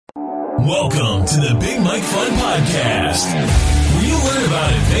Welcome to the Big Mike Fun Podcast, where you learn about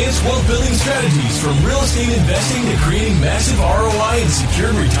advanced wealth building strategies from real estate investing to creating massive ROI and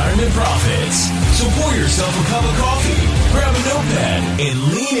secured retirement profits. So pour yourself a cup of coffee, grab a notepad, and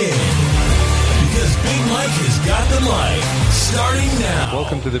lean in. Because Big Mike has got the mic, starting now.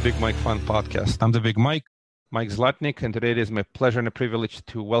 Welcome to the Big Mike Fun Podcast. I'm the Big Mike Zlotnik, and today it is my pleasure and a privilege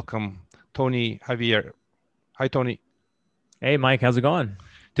to welcome Tony Javier. Hi, Tony. Hey, Mike. How's it going?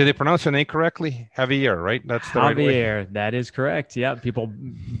 Did I pronounce your name correctly? Javier, right? That's the right way. Javier, that is correct. Yep, people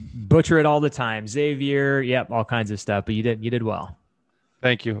butcher it all the time. Xavier, yep, all kinds of stuff. But you did well.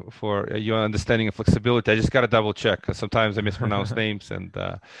 Thank you for your understanding and flexibility. I just got to double check because sometimes I mispronounce names. And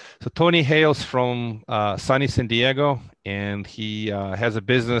so Tony hails from sunny San Diego, and he has a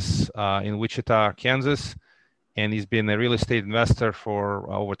business in Wichita, Kansas, and he's been a real estate investor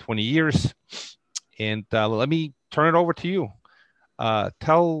for over 20 years. And let me turn it over to you.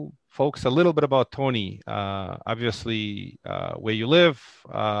 Tell folks a little bit about Tony. Obviously, where you live,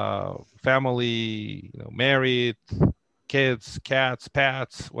 family, married, kids, cats,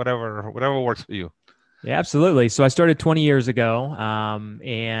 pets, whatever works for you. Yeah, absolutely. So I started 20 years ago,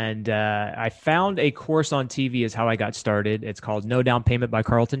 and I found a course on TV is how I got started. It's called No Down Payment by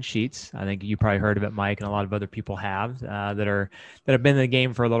Carleton Sheets. I think you probably heard of it, Mike, and a lot of other people have that have been in the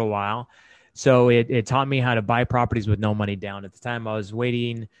game for a little while. So it taught me how to buy properties with no money down. At the time, I was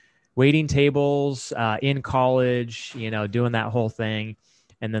waiting tables in college, doing that whole thing.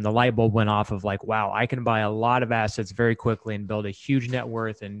 And then the light bulb went off of like, wow, I can buy a lot of assets very quickly and build a huge net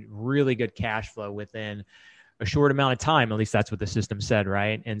worth and really good cash flow within a short amount of time. At least that's what the system said,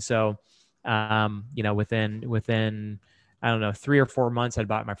 right? And so, within I don't know, 3 or 4 months, I'd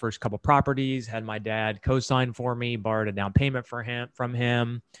bought my first couple properties, had my dad co-sign for me, borrowed a down payment from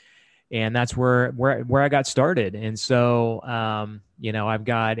him. And that's where I got started. And so, I've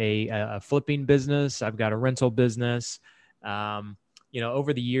got a flipping business. I've got a rental business.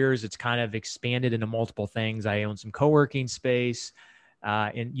 Over the years, it's kind of expanded into multiple things. I own some co-working space.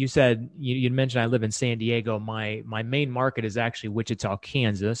 And you'd mentioned I live in San Diego. My main market is actually Wichita,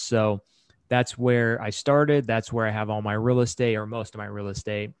 Kansas. So that's where I started. That's where I have all my real estate, or most of my real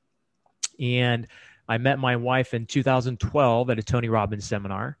estate. And I met my wife in 2012 at a Tony Robbins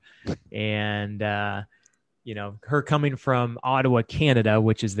seminar, and, her coming from Ottawa, Canada,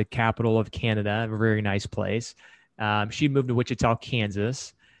 which is the capital of Canada, a very nice place. She moved to Wichita,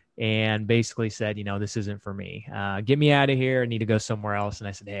 Kansas, and basically said, this isn't for me. Get me out of here. I need to go somewhere else. And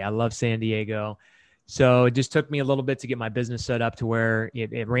I said, hey, I love San Diego. So it just took me a little bit to get my business set up to where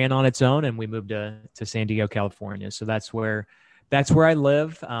it ran on its own, and we moved to San Diego, California. So that's where I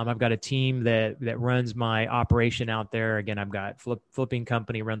live. I've got a team that runs my operation out there. Again, I've got flipping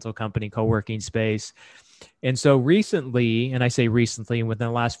company, rental company, co-working space. And so recently, and I say recently, within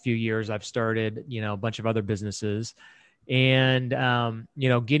the last few years, I've started, a bunch of other businesses. And,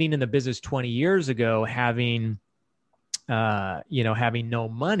 getting in the business 20 years ago, having no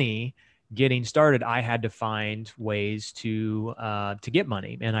money, getting started, I had to find ways to get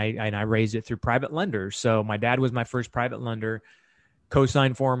money. And I raised it through private lenders. So my dad was my first private lender,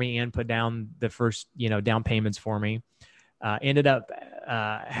 co-signed for me and put down the first, down payments for me. Ended up,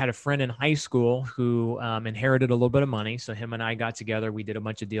 had a friend in high school who inherited a little bit of money. So him and I got together. We did a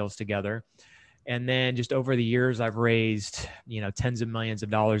bunch of deals together. And then just over the years, I've raised, tens of millions of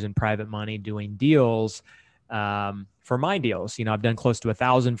dollars in private money doing deals for my deals. I've done close to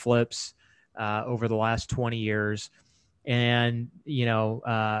 1,000 flips over the last 20 years. And,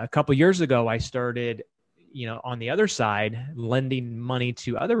 a couple of years ago, I started on the other side, lending money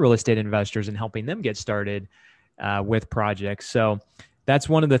to other real estate investors and helping them get started with projects. So that's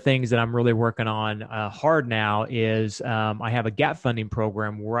one of the things that I'm really working on hard now is I have a gap funding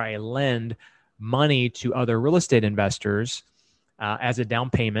program where I lend money to other real estate investors as a down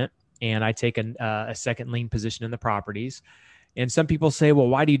payment, and I take a second lien position in the properties. And some people say, well,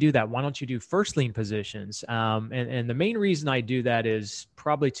 why do you do that? Why don't you do first lien positions? And the main reason I do that is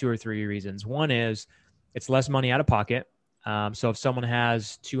probably 2 or 3 reasons. One is it's less money out of pocket. So if someone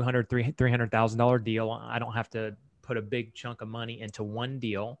has $200,000, $300,000 deal, I don't have to put a big chunk of money into one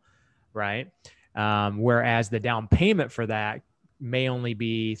deal, right? Whereas the down payment for that may only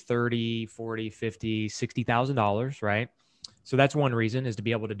be $30,000, $40,000, $50,000, $60,000, right? So that's one reason, is to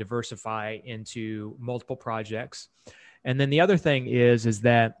be able to diversify into multiple projects. And then the other thing is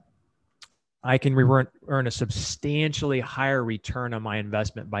that I can earn a substantially higher return on my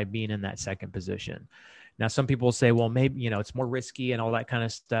investment by being in that second position. Now, some people will say, well, maybe, it's more risky and all that kind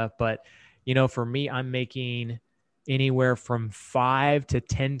of stuff. But, for me, I'm making anywhere from 5 to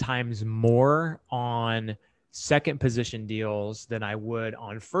 10 times more on second position deals than I would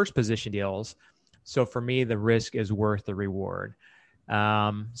on first position deals. So for me, the risk is worth the reward.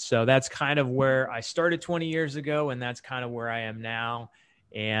 So that's kind of where I started 20 years ago, and that's kind of where I am now.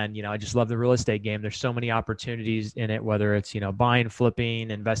 And, I just love the real estate game. There's so many opportunities in it, whether it's, buying, flipping,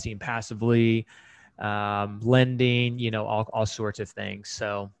 investing passively, lending, all sorts of things.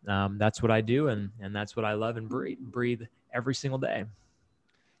 So that's what I do. And that's what I love and breathe every single day.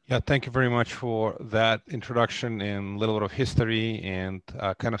 Yeah, thank you very much for that introduction and a little bit of history and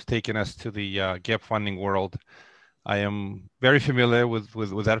kind of taking us to the gap funding world. I am very familiar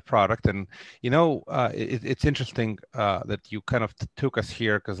with that product, and it's interesting that you kind of took us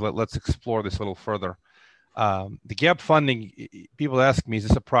here, because let's explore this a little further. The gap funding, people ask me, is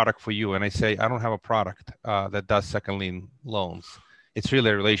this a product for you? And I say, I don't have a product that does second lien loans. It's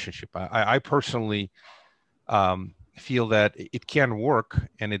really a relationship. I personally feel that it can work,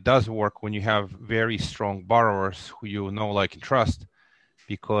 and it does work when you have very strong borrowers who you know, like, and trust,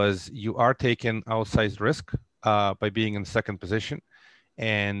 because you are taking outsized risk by being in the second position.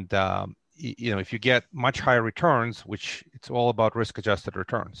 And if you get much higher returns, which it's all about risk adjusted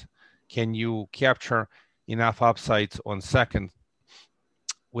returns, can you capture enough upsides on second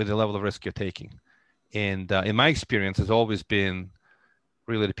with the level of risk you're taking? And in my experience, has always been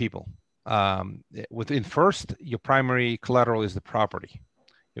really the people. Within first, your primary collateral is the property.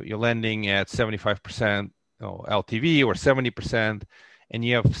 You're lending at 75% LTV or 70%, and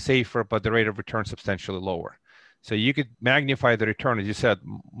you have safer, but the rate of return substantially lower. So you could magnify the return, as you said,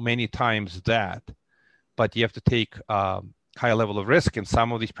 many times that, but you have to take high level of risk, and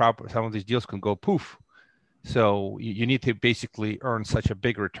some of these deals can go poof. So you need to basically earn such a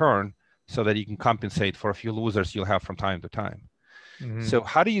big return so that you can compensate for a few losers you'll have from time to time. Mm-hmm. So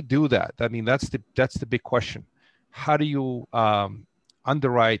how do you do that? I mean, that's the big question. How do you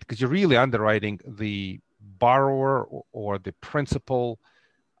underwrite? Because you're really underwriting the borrower or the principal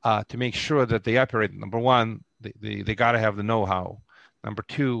to make sure that they operate. Number one, they got to have the know-how. Number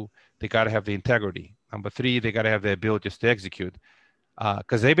two, they got to have the integrity. Number three, they got to have the abilities to execute,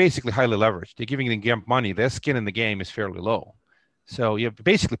 because they basically highly leveraged. They're giving the GAMP money. Their skin in the game is fairly low. So you're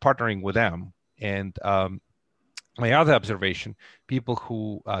basically partnering with them. And my other observation, people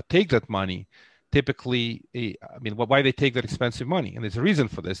who take that money, typically, why they take that expensive money? And there's a reason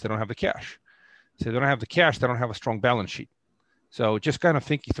for this. They don't have the cash. So they don't have the cash. They don't have a strong balance sheet. So just kind of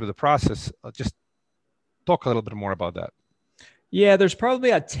thinking through the process, just talk a little bit more about that. Yeah, there's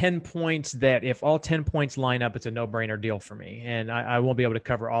probably 10 points that if all 10 points line up, it's a no-brainer deal for me. And I won't be able to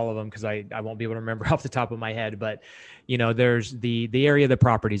cover all of them because I won't be able to remember off the top of my head. But, there's the area the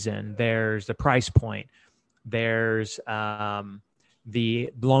property's in. There's the price point. There's the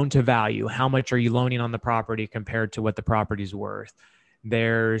loan to value. How much are you loaning on the property compared to what the property's worth?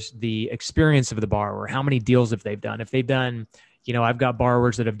 There's the experience of the borrower. How many deals have they done? If they've done... I've got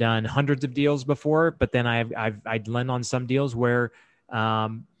borrowers that have done hundreds of deals before, but then I'd lend on some deals where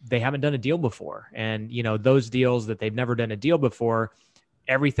they haven't done a deal before. And, those deals that they've never done a deal before,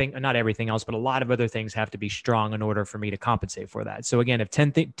 not everything else, but a lot of other things have to be strong in order for me to compensate for that. So again, if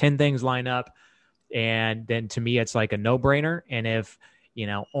 10 things line up, and then to me, it's like a no-brainer. And if,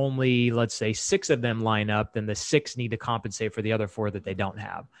 only, let's say 6 of them line up, then the 6 need to compensate for the other 4 that they don't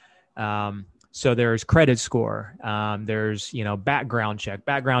have. So there's credit score. There's, background check.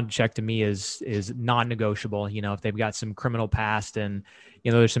 Background check to me is non-negotiable. If they've got some criminal past and,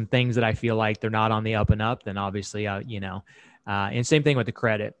 there's some things that I feel like they're not on the up and up, then obviously, and same thing with the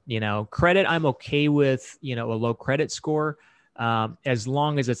credit. Credit, I'm okay with, a low credit score as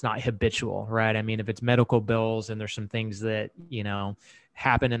long as it's not habitual, right? I mean, if it's medical bills and there's some things that,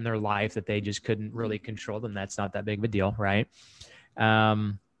 happen in their life that they just couldn't really control, then that's not that big of a deal, right?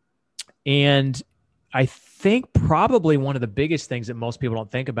 And I think probably one of the biggest things that most people don't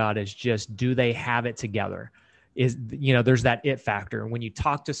think about is just, do they have it together? There's that it factor. When you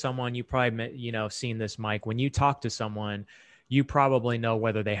talk to someone, you probably, seen this, Mike, when you talk to someone, you probably know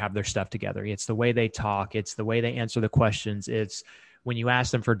whether they have their stuff together. It's the way they talk. It's the way they answer the questions. It's when you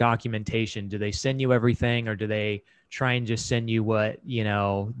ask them for documentation, do they send you everything, or do they try and just send you what,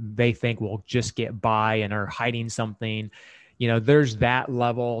 they think will just get by and are hiding something? There's that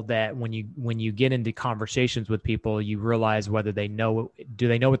level that when you get into conversations with people, you realize whether do they know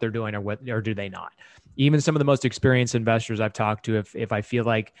what they're doing or do they not? Even some of the most experienced investors I've talked to, if I feel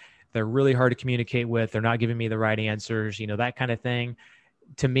like they're really hard to communicate with, they're not giving me the right answers, that kind of thing.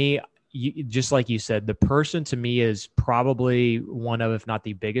 To me, just like you said, the person to me is probably one of, if not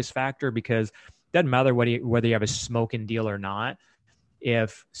the biggest factor, because it doesn't matter whether you have a smoking deal or not.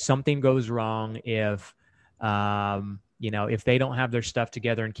 If something goes wrong, if they don't have their stuff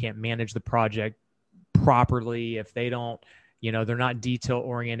together and can't manage the project properly, if they don't, they're not detail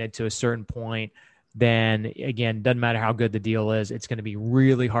oriented to a certain point, then again, doesn't matter how good the deal is, it's going to be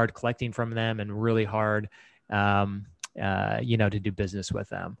really hard collecting from them and really hard, to do business with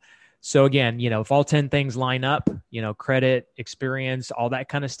them. So again, if all 10 things line up, credit, experience, all that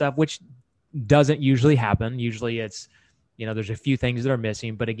kind of stuff, which doesn't usually happen. Usually it's, there's a few things that are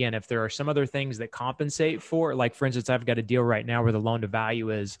missing. But again, if there are some other things that compensate for, like for instance, I've got a deal right now where the loan to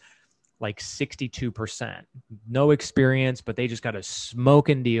value is like 62%, no experience, but they just got a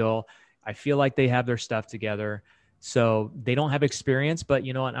smoking deal. I feel like they have their stuff together. So they don't have experience, but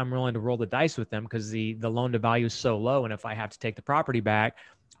you know what? I'm willing to roll the dice with them because the loan to value is so low. And if I have to take the property back,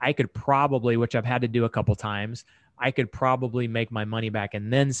 I could probably, which I've had to do a couple times, I could probably make my money back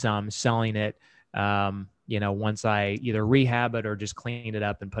and then some selling it, once I either rehab it or just clean it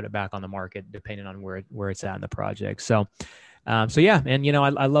up and put it back on the market, depending on where it's at in the project. So yeah. And,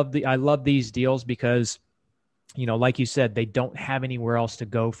 I love these deals because, like you said, they don't have anywhere else to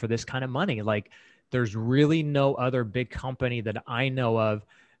go for this kind of money. Like there's really no other big company that I know of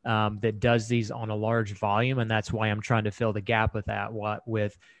that does these on a large volume. And that's why I'm trying to fill the gap with that,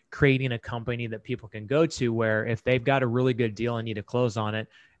 with creating a company that people can go to where if they've got a really good deal and need to close on it,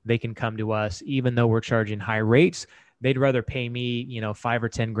 they can come to us, even though we're charging high rates. They'd rather pay me, $5 or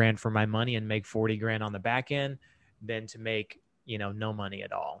 $10 for my money and make 40 grand on the back end than to make, no money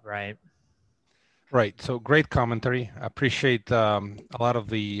at all. Right. Right. So great commentary. I appreciate a lot of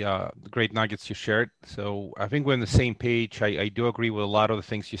the great nuggets you shared. So I think we're on the same page. I do agree with a lot of the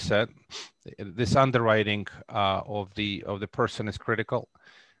things you said. This underwriting of the person is critical.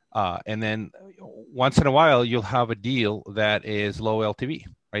 And then once in a while, you'll have a deal that is low LTV,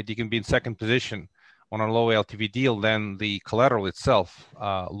 right? You can be in second position on a low LTV deal, then the collateral itself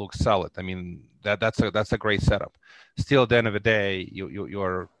looks solid. I mean, that's a great setup. Still, at the end of the day,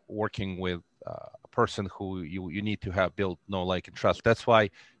 you're working with a person who you need to have built know, like, and trust. That's why,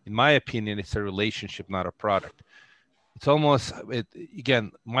 in my opinion, it's a relationship, not a product. It's almost,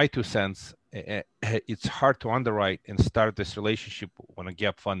 again, my 2 cents, it's hard to underwrite and start this relationship on a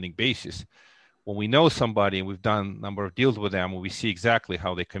gap funding basis. When we know somebody and we've done a number of deals with them, we see exactly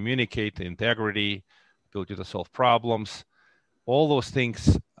how they communicate, the integrity, ability to solve problems, all those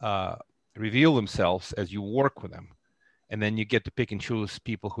things reveal themselves as you work with them. And then you get to pick and choose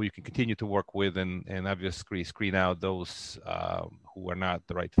people who you can continue to work with and obviously screen out those who are not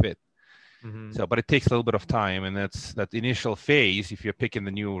the right fit. Mm-hmm. So, but it takes a little bit of time, and that's that initial phase. If you're picking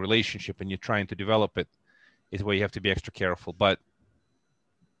the new relationship and you're trying to develop it, is where you have to be extra careful. But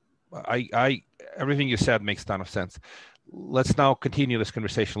I everything you said makes a ton of sense. Let's now continue this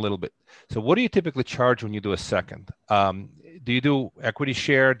conversation a little bit. So, what do you typically charge when you do a second? Do you do equity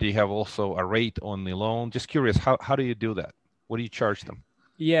share? Do you have also a rate on the loan? Just curious, how do you do that? What do you charge them?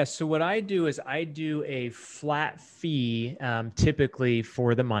 Yeah. So what I do is I do a flat fee, typically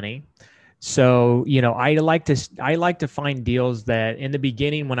for the money. So, I like to find deals that in the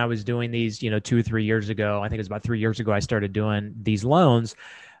beginning, when I was doing these, 2 or 3 years ago, I think it was about 3 years ago, I started doing these loans.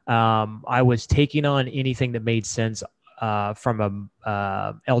 I was taking on anything that made sense from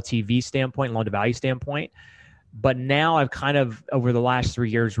a LTV standpoint, loan to value standpoint. But now I've kind of, over the last 3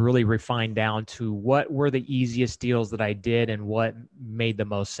 years, really refined down to what were the easiest deals that I did and what made the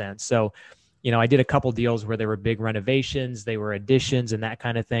most sense. So, I did a couple deals where there were big renovations, they were additions and that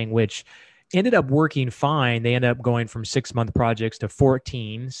kind of thing, which ended up working fine. They ended up going from 6-month projects to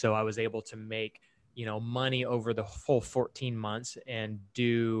 14. So I was able to make, money over the full 14 months and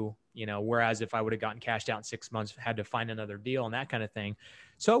do, whereas if I would have gotten cashed out in 6 months, had to find another deal and that kind of thing.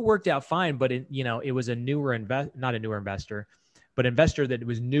 So it worked out fine, but it was a newer not a newer investor, but investor that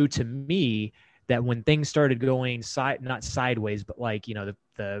was new to me, that when things started going not sideways, but like,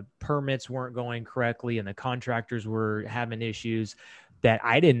 the permits weren't going correctly and the contractors were having issues, that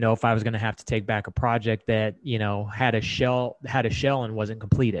I didn't know if I was going to have to take back a project that, had a shell and wasn't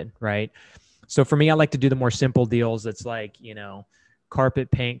completed. Right. So for me, I like to do the more simple deals. That's like,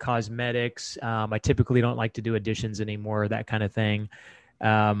 carpet, paint, cosmetics. I typically don't like to do additions anymore, that kind of thing.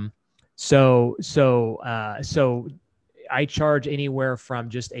 So I charge anywhere from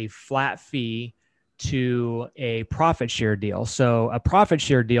just a flat fee to a profit share deal. So a profit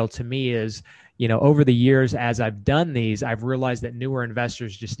share deal to me is, over the years, as I've done these, I've realized that newer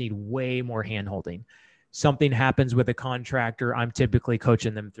investors just need way more handholding. Something happens with a contractor, I'm typically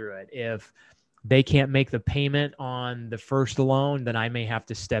coaching them through it. If they can't make the payment on the first loan, then I may have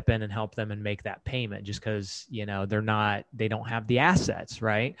to step in and help them and make that payment, just because, they don't have the assets,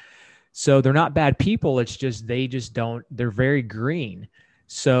 right? So they're not bad people. It's just, they're very green.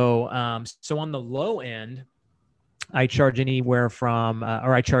 So on the low end, I charge anywhere from,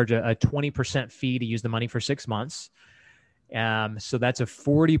 or I charge a 20% fee to use the money for 6 months. So that's a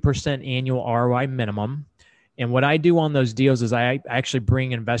 40% annual ROI minimum. And what I do on those deals is I actually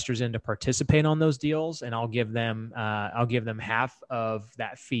bring investors in to participate on those deals, and I'll give them half of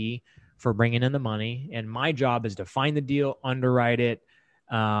that fee for bringing in the money. And my job is to find the deal, underwrite it.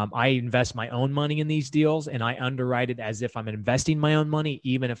 I invest my own money in these deals, and I underwrite it as if I'm investing my own money,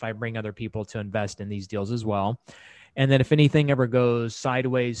 even if I bring other people to invest in these deals as well. And then if anything ever goes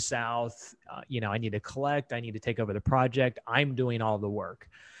sideways, south, I need to collect, I need to take over the project, I'm doing all the work.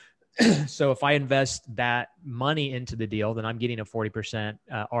 So if I invest that money into the deal, then I'm getting a 40%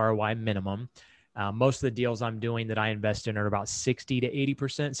 ROI minimum. Most of the deals I'm doing that I invest in are about 60 to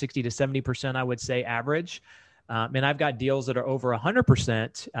 80%, 60 to 70%, I would say average. And I've got deals that are over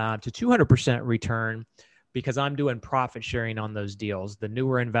 100% to 200% return because I'm doing profit sharing on those deals. The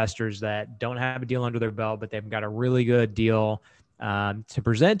newer investors that don't have a deal under their belt, but they've got a really good deal to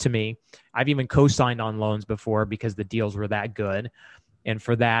present to me. I've even co-signed on loans before because the deals were that good. And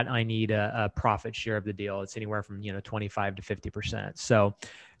for that, I need a profit share of the deal. It's anywhere from 25 to 50%.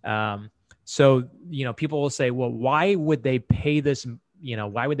 So people will say, well, why would they pay this?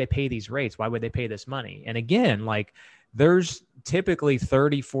 Why would they pay these rates? Why would they pay this money? And again, like there's typically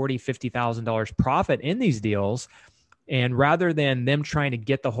 $30,000, $40,000, $50,000 profit in these deals. And rather than them trying to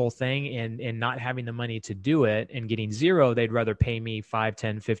get the whole thing and not having the money to do it and getting zero, they'd rather pay me 5,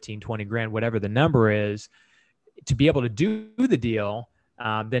 10, 15, 20 grand, whatever the number is, to be able to do the deal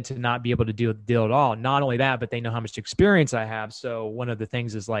than to not be able to do the deal at all. Not only that, but they know how much experience I have. So one of the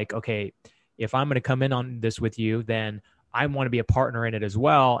things is like, okay, if I'm going to come in on this with you, then I want to be a partner in it as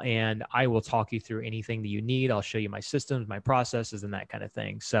well. And I will talk you through anything that you need. I'll show you my systems, my processes, and that kind of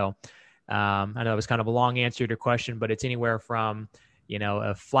thing. So I know it was kind of a long answer to your question, but it's anywhere from,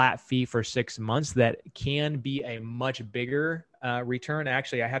 a flat fee for 6 months that can be a much bigger return.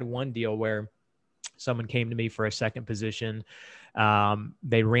 Actually, I had one deal where someone came to me for a second position.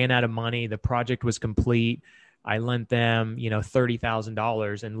 They ran out of money. The project was complete. I lent them,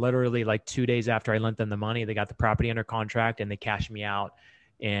 $30,000, and literally like 2 days after I lent them the money, they got the property under contract and they cashed me out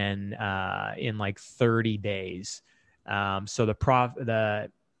in like 30 days. So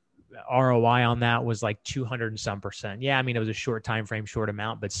the ROI on that was like 200 and some percent. Yeah. I mean, it was a short time frame, short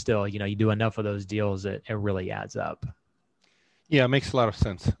amount, but still, you do enough of those deals, it really adds up. Yeah, it makes a lot of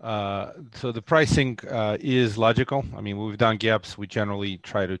sense. So the pricing is logical. I mean, we've done gaps. We generally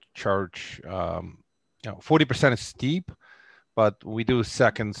try to charge, 40% is steep, but we do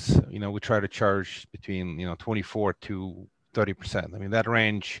seconds. We try to charge between 24 to 30%. I mean, that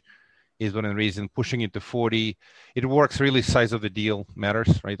range is one of the reasons. Pushing it to 40, it works really. Size of the deal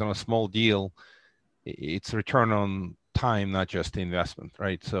matters, right? On a small deal, it's return on time, not just the investment,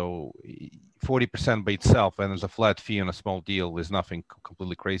 right? So 40% by itself, and there's a flat fee on a small deal, there's nothing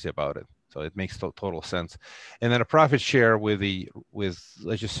completely crazy about it. So it makes total sense. And then a profit share with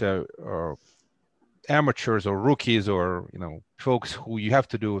let's just say amateurs or rookies or folks who you have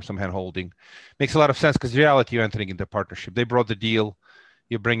to do some hand holding makes a lot of sense, because in reality you're entering into a partnership. They brought the deal,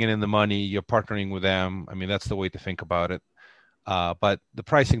 you're bringing in the money, you're partnering with them. I mean, that's the way to think about it. But the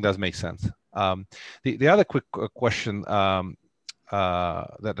pricing does make sense. The other quick question that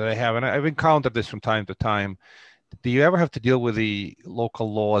I have, and I've encountered this from time to time, do you ever have to deal with the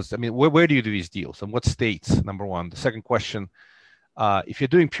local laws? I mean, where do you do these deals, and what states? Number one. The second question, if you're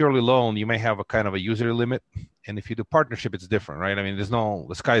doing purely loan, you may have a kind of a user limit, and if you do partnership, it's different, right? I mean,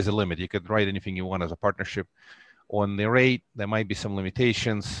 the sky's the limit. You could write anything you want as a partnership. On the rate, there might be some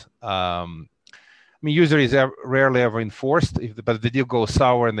limitations. I mean, usually is rarely ever enforced. But if the deal goes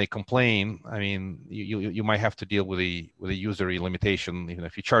sour and they complain, I mean, you might have to deal with a usury limitation. Even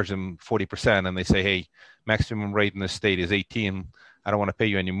if you charge them 40% and they say, hey, maximum rate in this state is 18, I don't want to pay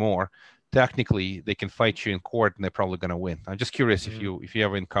you anymore. Technically, they can fight you in court and they're probably going to win. I'm just curious if you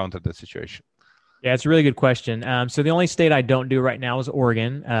ever encountered that situation. Yeah, it's a really good question. So the only state I don't do right now is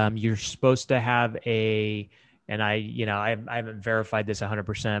Oregon. You're supposed to have and I haven't verified this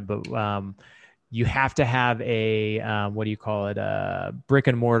 100%, but you have to have a brick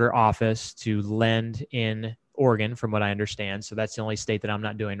and mortar office to lend in Oregon, from what I understand. So that's the only state that I'm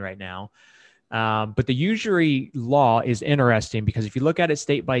not doing right now. But the usury law is interesting because if you look at it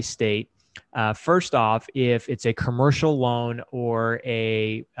state by state, first off, if it's a commercial loan or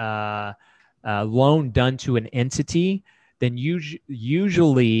a loan done to an entity, then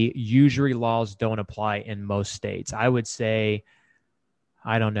usually usury laws don't apply in most states. I would say,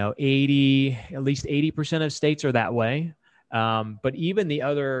 I don't know, at least 80% of states are that way. But even the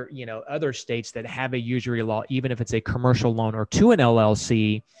other states that have a usury law, even if it's a commercial loan or to an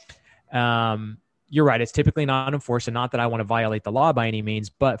LLC, you're right. It's typically not enforced, and not that I want to violate the law by any means,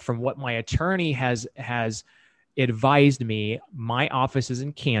 but from what my attorney has advised me, my office is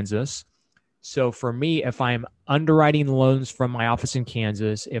in Kansas. So for me, if I'm underwriting loans from my office in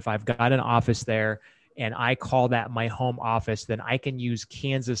Kansas, if I've got an office there and I call that my home office, then I can use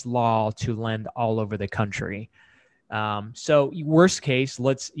Kansas law to lend all over the country. So worst case,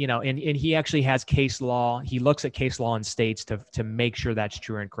 and he actually has case law. He looks at case law in states to make sure that's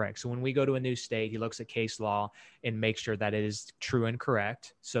true and correct. So when we go to a new state, he looks at case law and makes sure that it is true and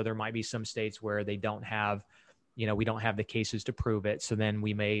correct. So there might be some states where they don't have, we don't have the cases to prove it. So then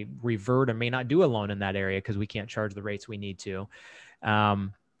we may revert or may not do a loan in that area because we can't charge the rates we need to.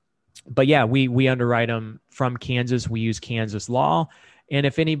 But yeah, we underwrite them from Kansas. We use Kansas law. And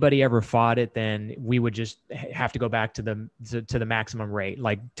if anybody ever fought it, then we would just have to go back to the maximum rate.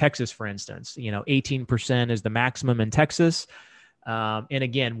 Like Texas, for instance, 18% is the maximum in Texas. And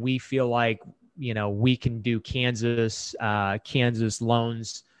again, we feel like, we can do Kansas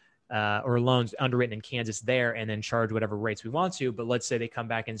loans, or loans underwritten in Kansas there and then charge whatever rates we want to. But let's say they come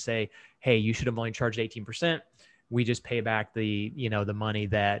back and say, hey, you should have only charged 18%. We just pay back the money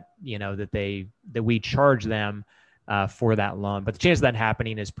that we charge them for that loan. But the chance of that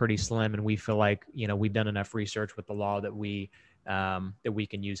happening is pretty slim. And we feel like, we've done enough research with the law that we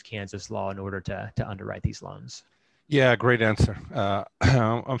can use Kansas law in order to underwrite these loans. Yeah, great answer.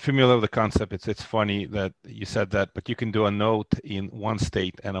 I'm familiar with the concept. It's funny that you said that, but you can do a note in one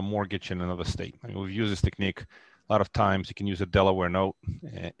state and a mortgage in another state. I mean, we've used this technique a lot of times. You can use a Delaware note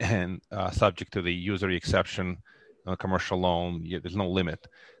and subject to the usury exception on a commercial loan. There's no limit.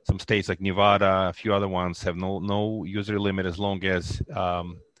 Some states like Nevada, a few other ones have no usury limit as long as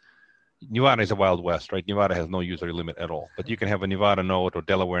Nevada is a Wild West, right? Nevada has no usury limit at all. But you can have a Nevada note or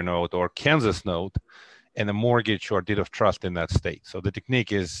Delaware note or Kansas note and a mortgage or deed of trust in that state. So the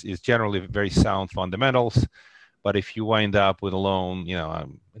technique is generally very sound fundamentals. But if you wind up with a loan,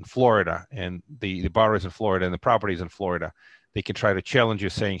 in Florida, and the borrower is in Florida and the property is in Florida, they can try to challenge you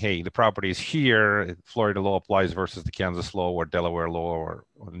saying, hey, the property is here, Florida law applies versus the Kansas law or Delaware law or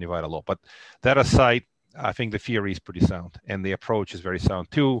Nevada law. But that aside, I think the theory is pretty sound and the approach is very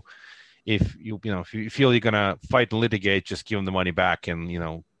sound too. If you feel you're going to fight and litigate, just give them the money back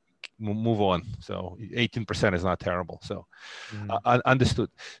and, move on. So 18% is not terrible. So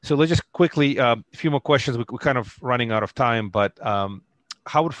understood. So let's just quickly, a few more questions. We're kind of running out of time, but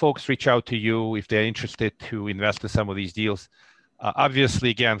how would folks reach out to you if they're interested to invest in some of these deals?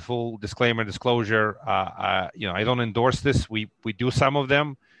 Obviously, again, full disclaimer, disclosure, I don't endorse this. We do some of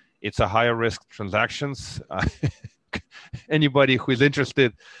them. It's a higher risk transactions. Anybody who is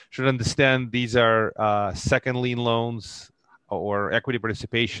interested should understand these are second lien loans or equity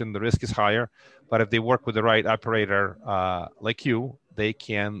participation. The risk is higher, but if they work with the right operator like you, they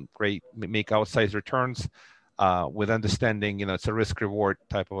can make outsized returns with understanding, it's a risk reward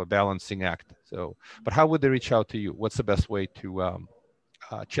type of a balancing act. So, but how would they reach out to you? What's the best way to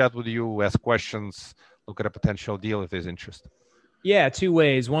chat with you, ask questions, look at a potential deal if there's interest? Yeah, two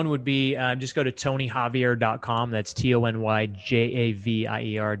ways. One would be just go to TonyJavier.com. That's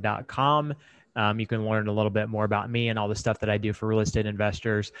TonyJavier.com. You can learn a little bit more about me and all the stuff that I do for real estate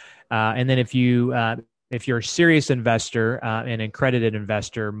investors. And then if you're a serious investor, an accredited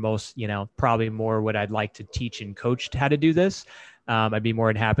investor, probably more what I'd like to teach and coach how to do this. I'd be more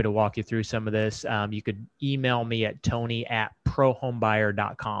than happy to walk you through some of this. You could email me at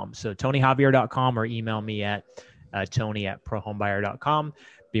tony@prohomebuyer.com. So TonyJavier.com or email me at tony@prohomebuyer.com.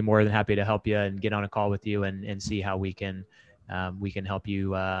 Be more than happy to help you and get on a call with you and see how we can help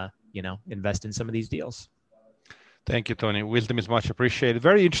you, invest in some of these deals. Thank you, Tony. Wisdom is much appreciated.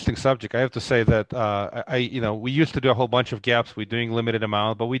 Very interesting subject. I have to say that we used to do a whole bunch of gaps. We're doing limited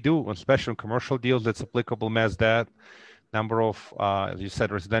amount, but we do, especially in commercial deals, that's applicable. That number of, as you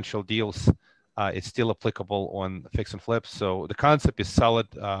said, residential deals, it's still applicable on fix and flips. So the concept is solid.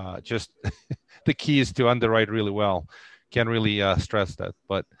 Just the key is to underwrite really well. Can't really stress that.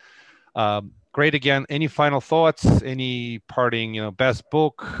 But great again. Any final thoughts? Any parting, best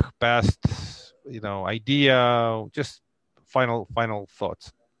book, best idea, just final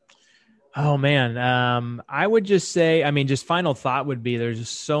thoughts? Oh man. I would just say, just final thought would be there's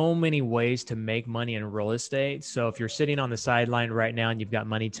so many ways to make money in real estate. So if you're sitting on the sideline right now and you've got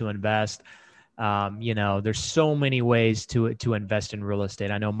money to invest, there's so many ways to invest in real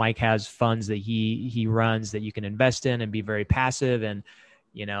estate. I know Mike has funds that he runs that you can invest in and be very passive and,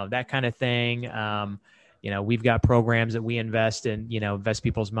 that kind of thing. We've got programs that we invest in, invest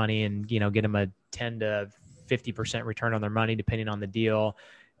people's money and, get them a 10 to 50% return on their money, depending on the deal.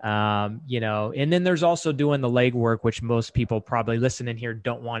 And then there's also doing the legwork, which most people probably listening here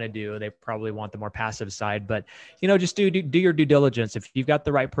don't want to do. They probably want the more passive side, but, just do your due diligence. If you've got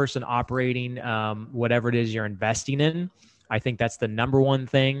the right person operating, whatever it is you're investing in, I think that's the number one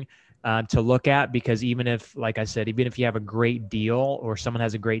thing to look at, because even if, like I said, even if you have a great deal or someone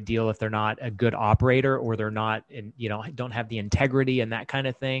has a great deal, if they're not a good operator or they're not, don't have the integrity and that kind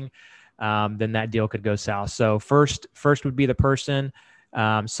of thing, then that deal could go south. So first would be the person.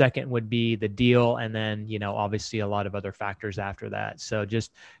 Second would be the deal. And then, obviously a lot of other factors after that. So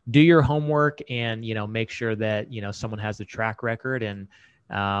just do your homework and, make sure that, someone has a track record and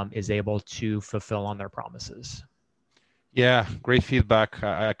is able to fulfill on their promises. Yeah, great feedback.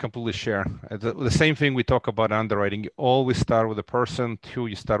 I completely share. The same thing we talk about underwriting. You always start with a person. 2,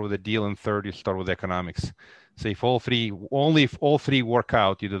 you start with a deal. And 3rd, you start with economics. So if all three work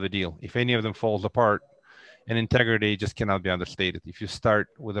out, you do the deal. If any of them falls apart, and integrity just cannot be understated. If you start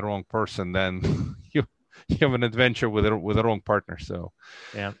with the wrong person, then you have an adventure with the wrong partner. So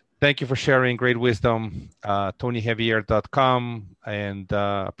yeah. Thank you for sharing great wisdom, TonyJavier.com, and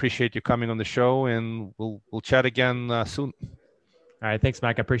appreciate you coming on the show, and we'll chat again soon. All right. Thanks,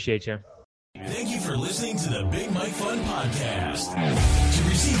 Mike. I appreciate you. Thank you for listening to the Big Mike Fund Podcast. To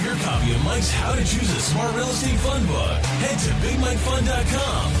receive your copy of Mike's How to Choose a Smart Real Estate Fund book, head to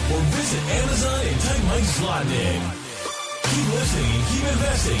BigMikeFund.com or visit Amazon and type Mike Zlotnick. Keep listening and keep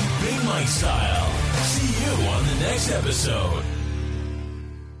investing Big Mike style. See you on the next episode.